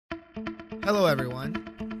Hello, everyone,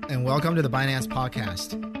 and welcome to the Binance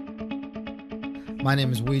Podcast. My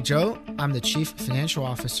name is Wei Zhou. I'm the Chief Financial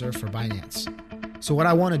Officer for Binance. So what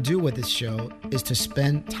I want to do with this show is to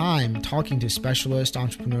spend time talking to specialists,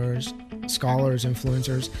 entrepreneurs, scholars,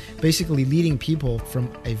 influencers, basically leading people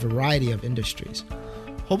from a variety of industries.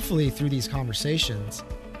 Hopefully, through these conversations,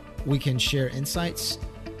 we can share insights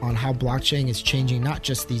on how blockchain is changing not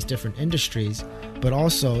just these different industries, but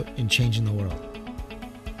also in changing the world.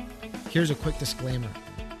 Here's a quick disclaimer.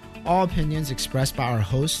 All opinions expressed by our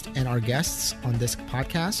host and our guests on this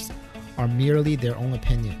podcast are merely their own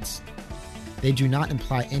opinions. They do not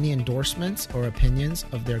imply any endorsements or opinions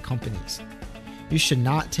of their companies. You should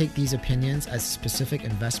not take these opinions as specific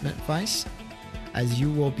investment advice, as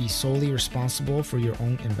you will be solely responsible for your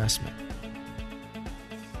own investment.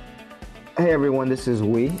 Hey everyone, this is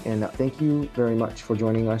Wei, and thank you very much for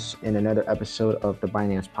joining us in another episode of the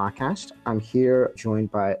Binance Podcast. I'm here joined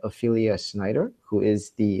by Ophelia Snyder, who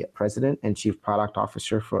is the President and Chief Product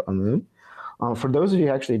Officer for Amoon. For those of you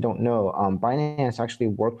who actually don't know, Binance actually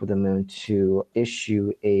worked with Amoon to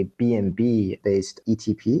issue a BNB-based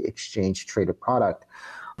ETP, exchange traded product,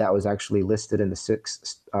 that was actually listed in the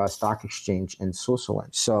SIX stock exchange in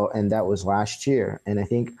Switzerland. And that was last year. And I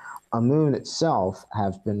think Amoon itself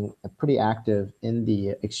have been pretty active in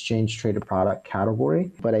the exchange traded product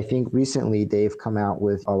category. But I think recently they've come out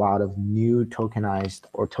with a lot of new tokenized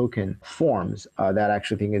or token forms that I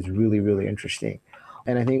actually think is really, really interesting.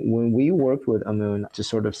 And I think when we worked with Amoon to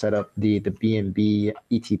sort of set up the BNB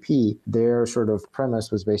ETP, their sort of premise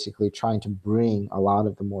was basically trying to bring a lot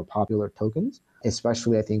of the more popular tokens,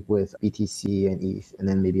 especially I think with BTC and ETH, and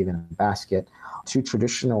then maybe even a basket, to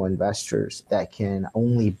traditional investors that can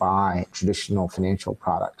only buy traditional financial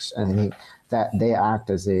products. And I think that they act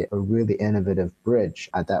as a really innovative bridge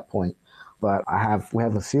at that point. But we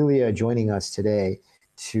have Ophelia joining us today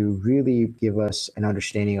to really give us an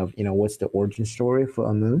understanding of, what's the origin story for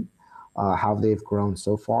Amoon, how they've grown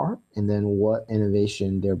so far, and then what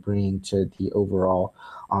innovation they're bringing to the overall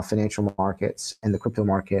financial markets and the crypto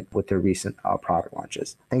market with their recent product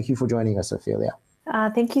launches. Thank you for joining us, Ophelia.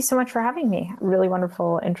 Thank you so much for having me. Really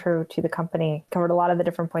wonderful intro to the company. Covered a lot of the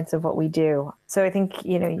different points of what we do. So I think,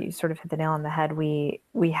 you sort of hit the nail on the head. We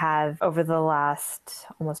have, over the last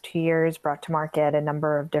almost 2 years, brought to market a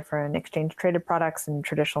number of different exchange traded products in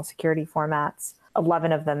traditional security formats.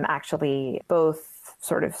 11 of them actually both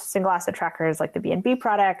sort of single asset trackers like the BNB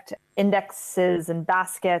product, indexes and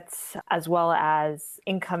baskets, as well as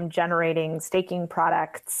income generating staking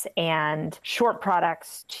products and short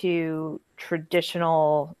products to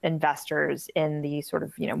traditional investors in the sort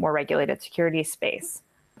of, more regulated securities space.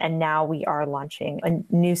 And now we are launching a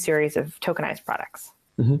new series of tokenized products.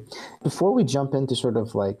 Mm-hmm. Before we jump into sort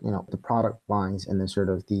of the product lines and then sort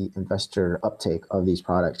of the investor uptake of these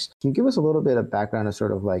products, can you give us a little bit of background of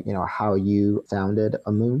sort of how you founded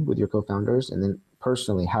Amoon with your co-founders, and then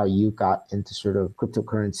personally how you got into sort of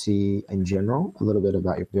cryptocurrency in general? A little bit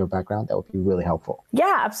about your background, that would be really helpful.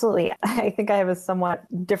 Yeah, absolutely. I think I have a somewhat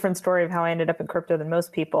different story of how I ended up in crypto than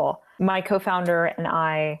most people. My co-founder and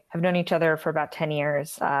I have known each other for about 10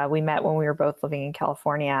 years. We met when we were both living in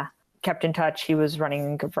California. Kept in touch. He was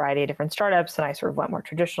running a variety of different startups, and I sort of went more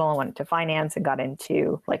traditional and went into finance and got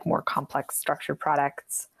into more complex structured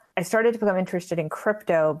products. I started to become interested in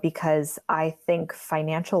crypto because I think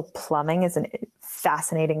financial plumbing is a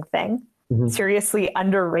fascinating thing. Mm-hmm. Seriously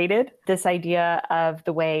underrated, this idea of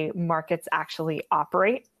the way markets actually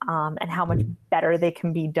operate and how much better they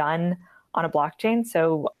can be done on a blockchain.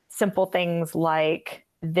 So simple things like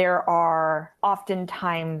there are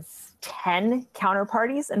oftentimes 10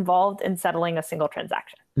 counterparties involved in settling a single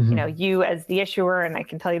transaction. Mm-hmm. You as the issuer, and I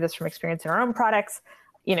can tell you this from experience in our own products,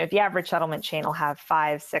 the average settlement chain will have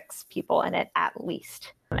 5-6 people in it at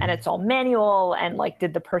least. And it's all manual. And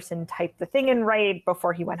did the person type the thing in right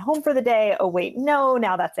before he went home for the day? Oh, wait, no,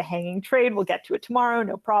 now that's a hanging trade. We'll get to it tomorrow.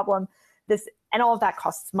 No problem. And all of that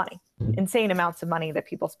costs money, insane amounts of money that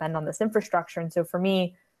people spend on this infrastructure. And so for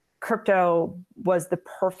me, crypto was the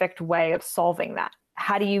perfect way of solving that.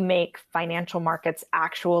 How do you make financial markets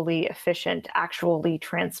actually efficient, actually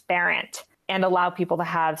transparent, and allow people to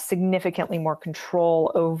have significantly more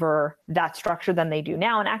control over that structure than they do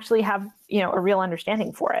now and actually have, a real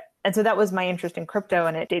understanding for it? And so that was my interest in crypto.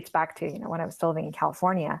 And it dates back to, when I was still living in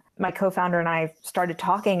California. My co-founder and I started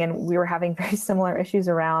talking, and we were having very similar issues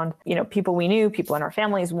around, people we knew, people in our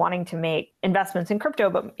families wanting to make investments in crypto.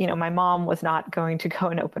 But, my mom was not going to go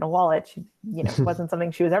and open a wallet. She, it wasn't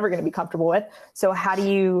something she was ever going to be comfortable with. So how do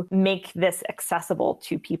you make this accessible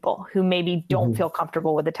to people who maybe don't feel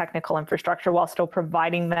comfortable with the technical infrastructure while still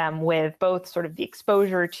providing them with both sort of the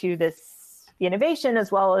exposure to this the innovation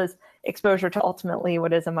as well as exposure to ultimately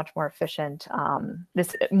what is a much more efficient,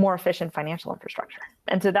 this more efficient financial infrastructure.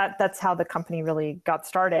 And so that's how the company really got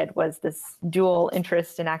started, was this dual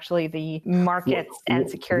interest in actually the markets and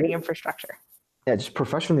security infrastructure. Yeah, just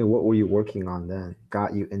professionally, what were you working on then?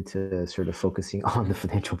 Got you into sort of focusing on the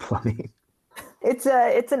financial plumbing? It's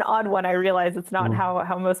an odd one. I realize it's not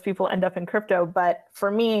how most people end up in crypto. But for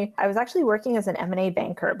me, I was actually working as an M&A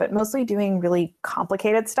banker, but mostly doing really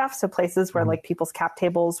complicated stuff. So places where like people's cap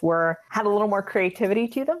tables had a little more creativity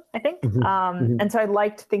to them, I think. And so I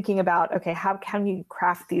liked thinking about, okay, how can you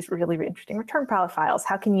craft these really, really interesting return profiles?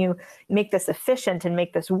 How can you make this efficient and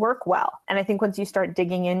make this work well? And I think once you start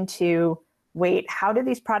digging into, wait, how do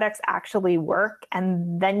these products actually work?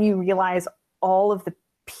 And then you realize all of the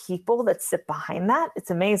people that sit behind that,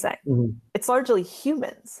 it's amazing. It's largely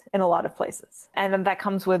humans in a lot of places. And then that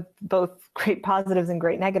comes with both great positives and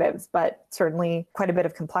great negatives, but certainly quite a bit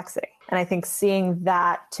of complexity. And I think seeing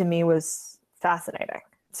that to me was fascinating.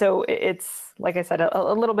 So it's, like I said,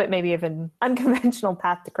 a little bit maybe of an unconventional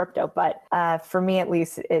path to crypto, but for me at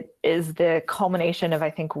least, it is the culmination of,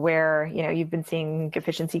 I think, where, you've been seeing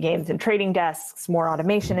efficiency gains in trading desks, more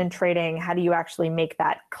automation in trading. How do you actually make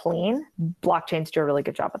that clean? Blockchains do a really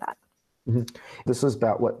good job of that. This was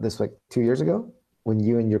about like 2 years ago, when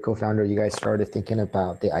you and your co-founder, you guys started thinking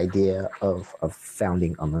about the idea of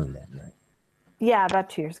founding Amun then, right? Yeah, about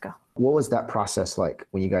 2 years ago. What was that process like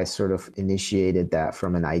when you guys sort of initiated that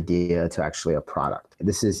from an idea to actually a product?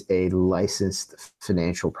 This is a licensed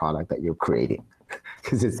financial product that you're creating,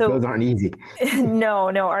 because those aren't easy. No,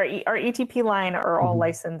 our ETP line are all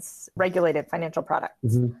licensed, regulated financial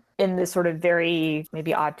products in this sort of very,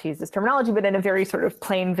 maybe odd to use this terminology, but in a very sort of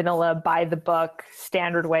plain vanilla, by the book,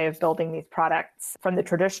 standard way of building these products from the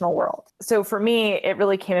traditional world. So for me, it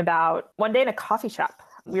really came about one day in a coffee shop.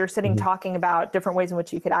 We were sitting talking about different ways in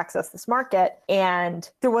which you could access this market. And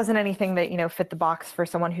there wasn't anything that, fit the box for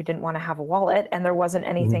someone who didn't want to have a wallet. And there wasn't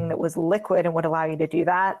anything that was liquid and would allow you to do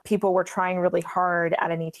that. People were trying really hard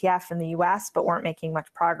at an ETF in the US, but weren't making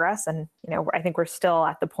much progress. And, I think we're still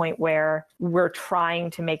at the point where we're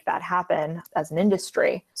trying to make that happen as an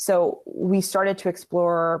industry. So we started to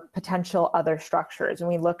explore potential other structures. And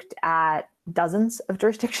we looked at dozens of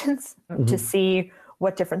jurisdictions to see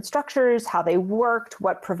what different structures, how they worked,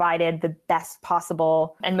 what provided the best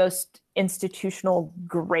possible and most institutional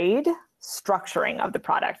grade structuring of the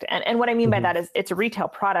product. And what I mean by that is it's a retail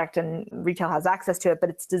product and retail has access to it, but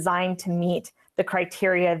it's designed to meet the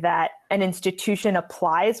criteria that an institution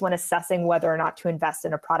applies when assessing whether or not to invest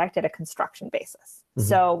in a product at a construction basis.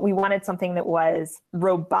 So we wanted something that was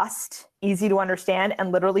robust, easy to understand,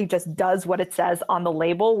 and literally just does what it says on the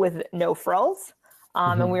label with no frills.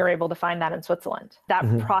 And we were able to find that in Switzerland. That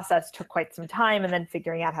process took quite some time, and then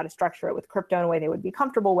figuring out how to structure it with crypto in a way they would be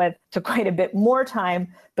comfortable with took quite a bit more time.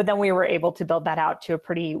 But then we were able to build that out to a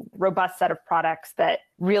pretty robust set of products that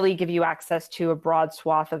really give you access to a broad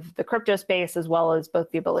swath of the crypto space, as well as both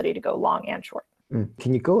the ability to go long and short.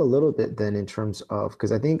 Can you go a little bit then in terms of,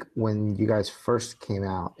 because I think when you guys first came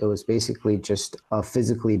out, it was basically just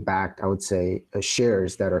physically backed, I would say,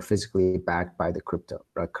 shares that are physically backed by the crypto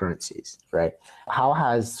currencies, right? How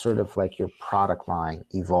has sort of like your product line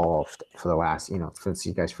evolved for the last, since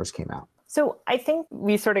you guys first came out? So I think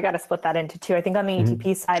we sort of got to split that into two. I think on the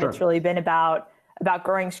ETP side, it's really been about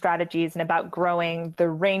growing strategies and about growing the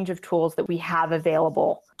range of tools that we have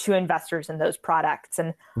available to investors in those products.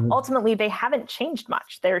 And ultimately, they haven't changed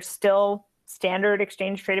much. They're still standard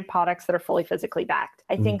exchange traded products that are fully physically backed.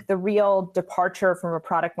 I think the real departure from a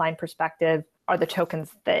product line perspective are the tokens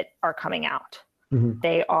that are coming out.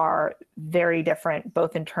 They are very different,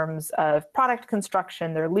 both in terms of product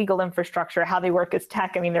construction, their legal infrastructure, how they work as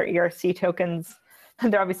tech. I mean, they're ERC tokens.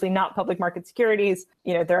 They're obviously not public market securities.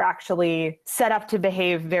 They're actually set up to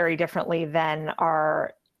behave very differently than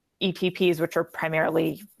our ETPs, which are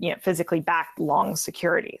primarily, physically backed long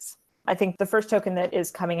securities. I think the first token that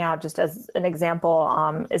is coming out, just as an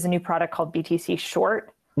example, is a new product called BTC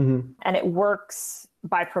Short. And it works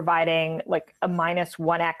by providing like a minus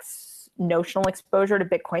 1x notional exposure to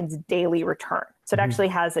Bitcoin's daily return. So it actually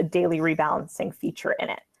has a daily rebalancing feature in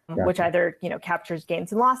it. Gotcha. Which either, captures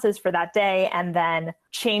gains and losses for that day and then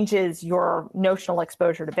changes your notional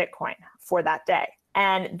exposure to Bitcoin for that day.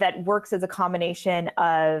 And that works as a combination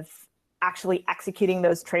of actually executing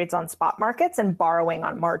those trades on spot markets and borrowing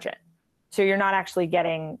on margin. So you're not actually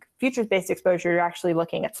getting futures-based exposure. You're actually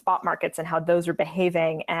looking at spot markets and how those are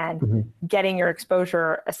behaving and getting your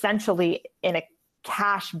exposure essentially in a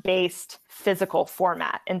cash-based physical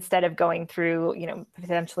format instead of going through,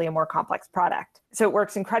 potentially a more complex product. So it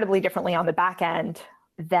works incredibly differently on the back end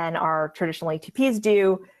than our traditional ETPs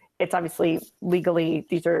do. It's obviously legally,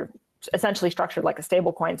 these are essentially structured like a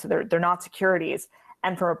stable coin, so they're not securities.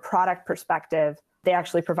 And from a product perspective, they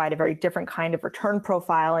actually provide a very different kind of return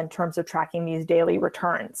profile in terms of tracking these daily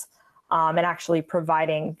returns, and actually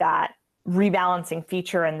providing that rebalancing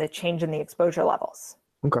feature and the change in the exposure levels.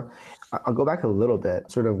 Okay. I'll go back a little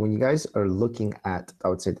bit. Sort of when you guys are looking at, I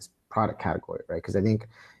would say, this product category, right? Because I think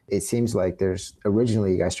it seems like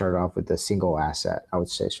originally you guys started off with the single asset, I would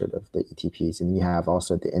say, sort of the ETPs, and you have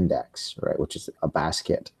also the index, right, which is a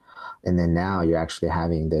basket. And then now you're actually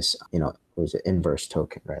having this, was an inverse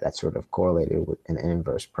token, right? That's sort of correlated with an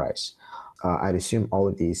inverse price. I'd assume all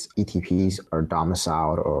of these ETPs are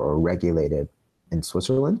domiciled or regulated in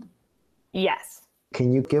Switzerland? Yes.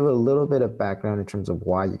 Can you give a little bit of background in terms of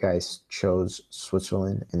why you guys chose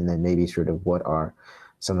Switzerland, and then maybe sort of what are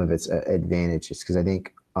some of its advantages? Because I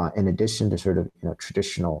think in addition to sort of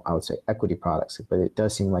traditional, I would say, equity products, but it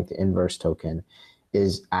does seem like the inverse token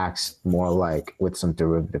acts more like with some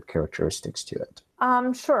derivative characteristics to it.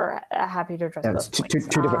 Sure. Happy to address those points.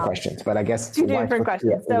 Two different questions, but I guess two different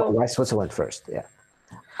questions. So why Switzerland first? Yeah.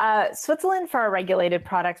 Switzerland for our regulated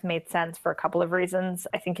products made sense for a couple of reasons.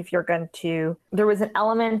 I think if you're there was an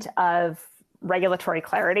element of regulatory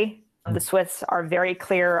clarity. The Swiss are very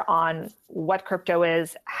clear on what crypto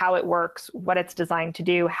is, how it works, what it's designed to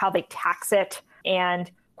do, how they tax it, and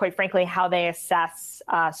quite frankly, how they assess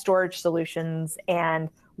storage solutions and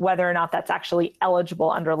whether or not that's actually eligible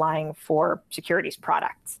underlying for securities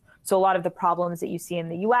products. So a lot of the problems that you see in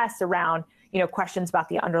the US around, questions about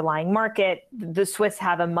the underlying market, the Swiss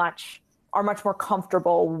are much more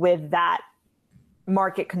comfortable with that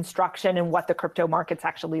market construction and what the crypto markets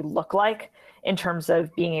actually look like in terms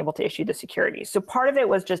of being able to issue the securities. So part of it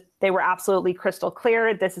was just they were absolutely crystal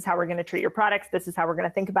clear. This is how we're going to treat your products. This is how we're going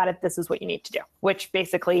to think about it. This is what you need to do, which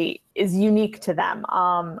basically is unique to them,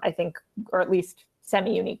 I think, or at least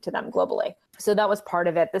semi-unique to them globally. So that was part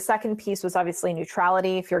of it. The second piece was obviously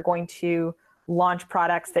neutrality. If you're going to launch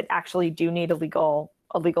products that actually do need a legal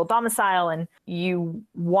domicile, and you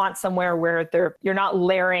want somewhere where you're not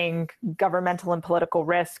layering governmental and political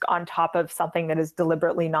risk on top of something that is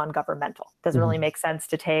deliberately non-governmental. Doesn't really make sense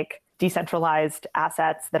to take decentralized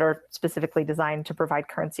assets that are specifically designed to provide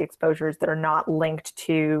currency exposures that are not linked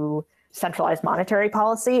to centralized monetary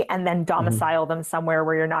policy and then domicile them somewhere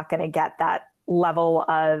where you're not going to get that level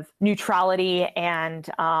of neutrality and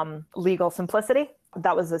legal simplicity.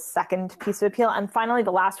 That was the second piece of appeal. And finally,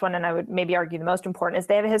 the last one, and I would maybe argue the most important, is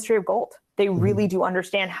they have a history of gold. They really do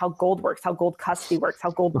understand how gold works, how gold custody works,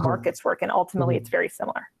 how gold markets work. And ultimately, it's very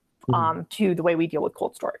similar to the way we deal with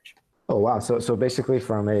cold storage. Oh, wow. So basically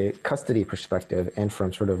from a custody perspective and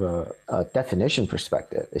from sort of a definition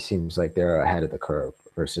perspective, it seems like they're ahead of the curve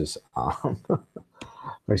versus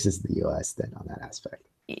the US then on that aspect.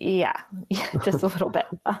 Yeah, just a little bit.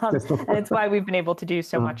 And it's why we've been able to do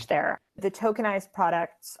so much there. The tokenized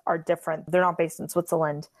products are different. They're not based in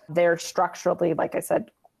Switzerland. They're structurally, like I said,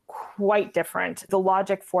 quite different. The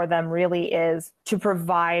logic for them really is to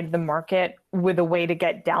provide the market with a way to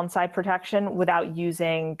get downside protection without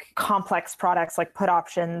using complex products like put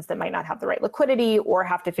options that might not have the right liquidity or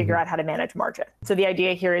have to figure out how to manage margin. So the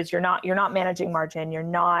idea here is you're not managing margin. You're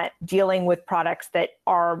not dealing with products that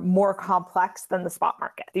are more complex than the spot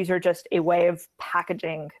market. These are just a way of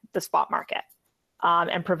packaging the spot market.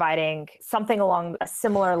 And providing something along a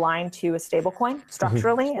similar line to a stablecoin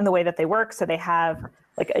structurally in the way that they work. So they have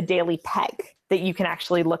like a daily peg that you can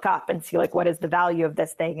actually look up and see like what is the value of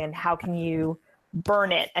this thing and how can you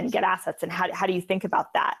burn it and get assets and how do you think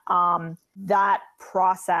about that? That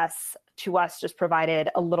process to us just provided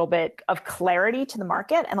a little bit of clarity to the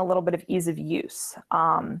market and a little bit of ease of use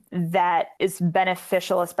that is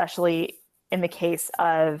beneficial, especially in the case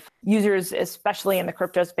of users, especially in the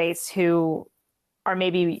crypto space who are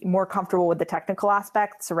maybe more comfortable with the technical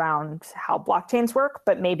aspects around how blockchains work,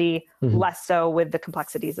 but maybe less so with the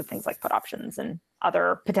complexities of things like put options and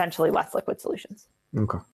other potentially less liquid solutions.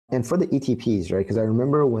 Okay. And for the ETPs, right? Because I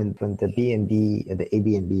remember when the BNB, the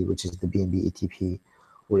ABNB, which is the BNB ETP,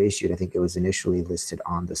 were issued, I think it was initially listed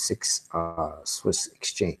on the SIX Swiss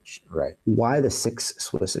exchange, right? Why the SIX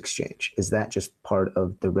Swiss exchange? Is that just part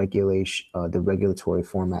of the regulatory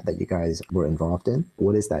format that you guys were involved in?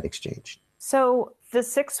 What is that exchange? So the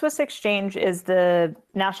SIX Swiss exchange is the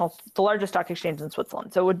largest stock exchange in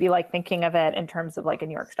Switzerland. So it would be like thinking of it in terms of like a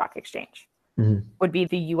New York Stock Exchange, would be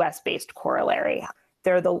the US-based corollary.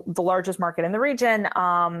 They're the largest market in the region,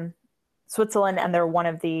 Switzerland, and they're one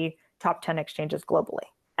of the top 10 exchanges globally.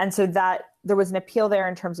 And so that there was an appeal there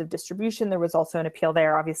in terms of distribution. There was also an appeal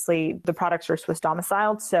there. Obviously, the products are Swiss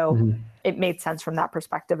domiciled, so it made sense from that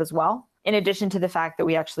perspective as well. In addition to the fact that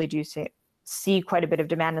we actually do see quite a bit of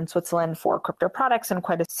demand in Switzerland for crypto products and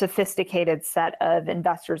quite a sophisticated set of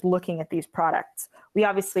investors looking at these products. We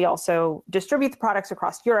obviously also distribute the products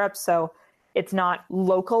across Europe, so it's not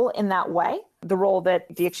local in that way. The role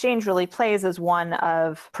that the exchange really plays is one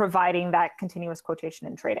of providing that continuous quotation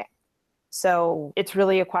and trading. So it's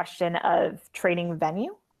really a question of trading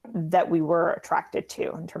venue that we were attracted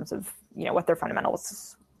to in terms of, what their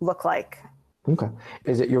fundamentals look like. Okay.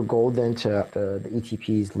 Is it your goal then to the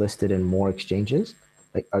ETPs listed in more exchanges?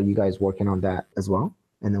 Like, are you guys working on that as well?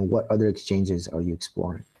 And then what other exchanges are you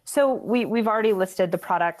exploring? So we've already listed the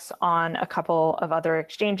products on a couple of other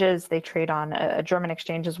exchanges. They trade on a German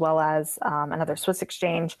exchange as well as another Swiss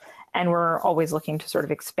exchange. And we're always looking to sort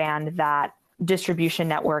of expand that distribution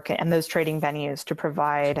network and those trading venues to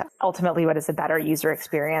provide ultimately what is a better user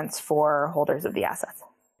experience for holders of the assets.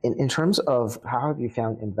 In terms of how have you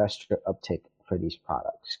found investor uptake for these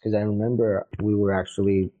products? Because I remember we were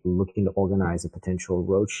actually looking to organize a potential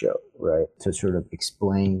roadshow, right, to sort of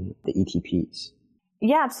explain the ETPs.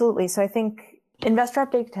 Yeah, absolutely. So I think investor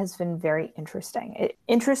uptake has been very interesting.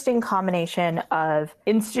 Interesting combination of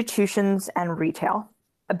institutions and retail,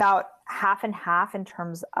 about half and half in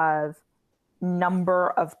terms of number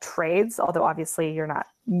of trades, although obviously you're not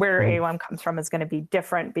where AUM comes from is going to be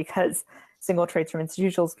different because single trades from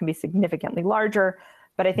institutionals can be significantly larger.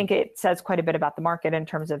 But I think it says quite a bit about the market in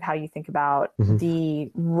terms of how you think about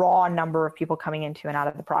the raw number of people coming into and out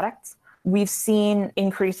of the products. We've seen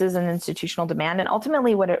increases in institutional demand, and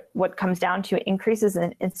ultimately what comes down to increases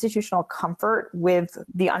in institutional comfort with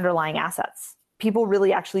the underlying assets. People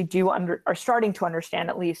really actually are starting to understand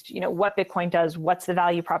at least, what Bitcoin does, what's the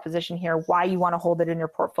value proposition here, why you want to hold it in your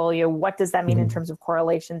portfolio, what does that mean in terms of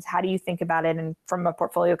correlations, how do you think about it and from a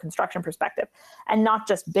portfolio construction perspective, and not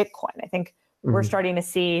just Bitcoin. I think we're starting to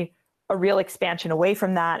see a real expansion away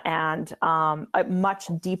from that and a much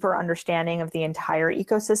deeper understanding of the entire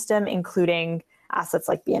ecosystem, including assets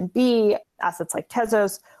like BNB, assets like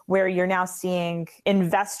Tezos, where you're now seeing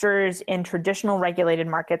investors in traditional regulated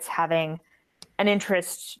markets having an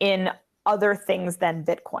interest in other things than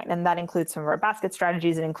Bitcoin. And that includes some of our basket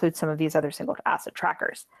strategies. It includes some of these other single asset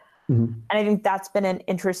trackers. And I think that's been an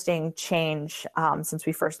interesting change since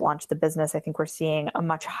we first launched the business. I think we're seeing a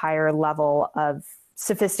much higher level of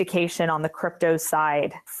sophistication on the crypto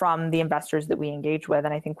side from the investors that we engage with.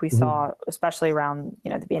 And I think we saw, especially around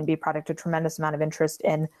the BNB product, a tremendous amount of interest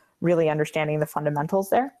in really understanding the fundamentals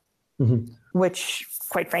there, which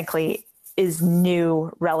quite frankly is new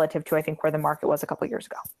relative to, I think, where the market was a couple of years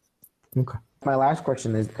ago. Okay. My last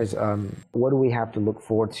question is what do we have to look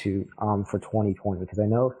forward to for 2020? Because I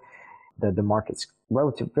know that the market's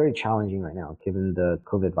very challenging right now, given the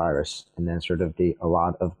COVID virus and then sort of a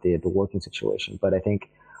lot of the working situation. But I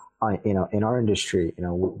think, in our industry,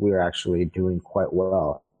 we're actually doing quite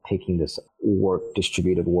well taking this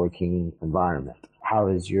distributed working environment. How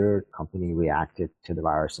has your company reacted to the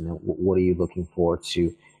virus, and what are you looking forward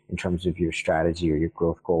to in terms of your strategy or your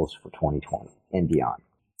growth goals for 2020 and beyond?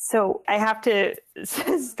 So I have to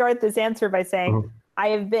start this answer by saying I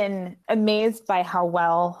have been amazed by how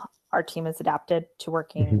well our team has adapted to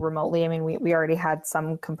working remotely. I mean, we already had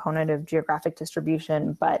some component of geographic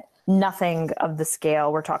distribution, but nothing of the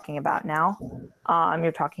scale we're talking about now.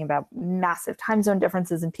 You're talking about massive time zone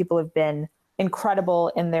differences, and people have been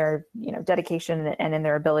incredible in their dedication and in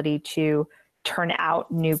their ability to turn out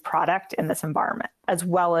new product in this environment, as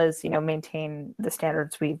well as maintain the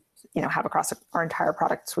standards we have across our entire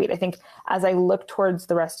product suite. I think as I look towards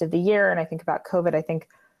the rest of the year and I think about COVID, I think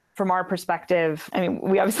from our perspective, I mean,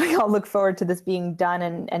 we obviously all look forward to this being done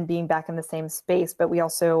and being back in the same space, but we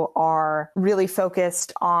also are really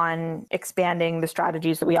focused on expanding the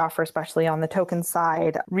strategies that we offer, especially on the token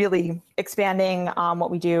side, really expanding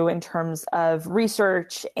what we do in terms of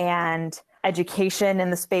research and education in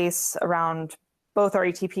the space around both our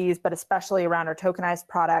ETPs, but especially around our tokenized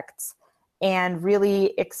products, and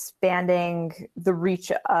really expanding the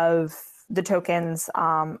reach of the tokens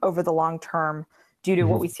over the long term due to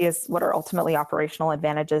what we see as what are ultimately operational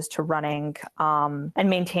advantages to running and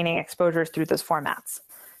maintaining exposures through those formats.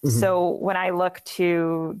 So when I look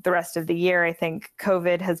to the rest of the year, I think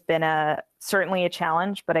COVID has been certainly a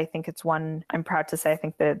challenge, but I think it's one I'm proud to say I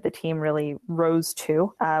think the team really rose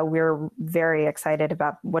to. We're very excited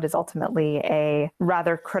about what is ultimately a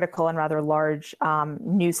rather critical and rather large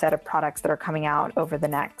new set of products that are coming out over the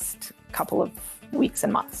next couple of weeks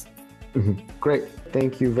and months. Great.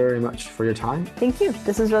 Thank you very much for your time. Thank you.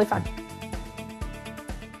 This was really fun.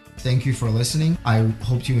 Thank you for listening. I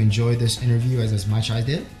hope you enjoyed this interview as much as I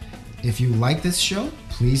did. If you like this show,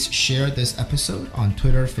 please share this episode on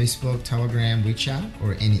Twitter, Facebook, Telegram, WeChat,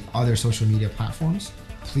 or any other social media platforms.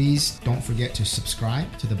 Please don't forget to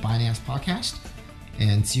subscribe to the Binance podcast,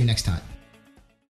 and see you next time.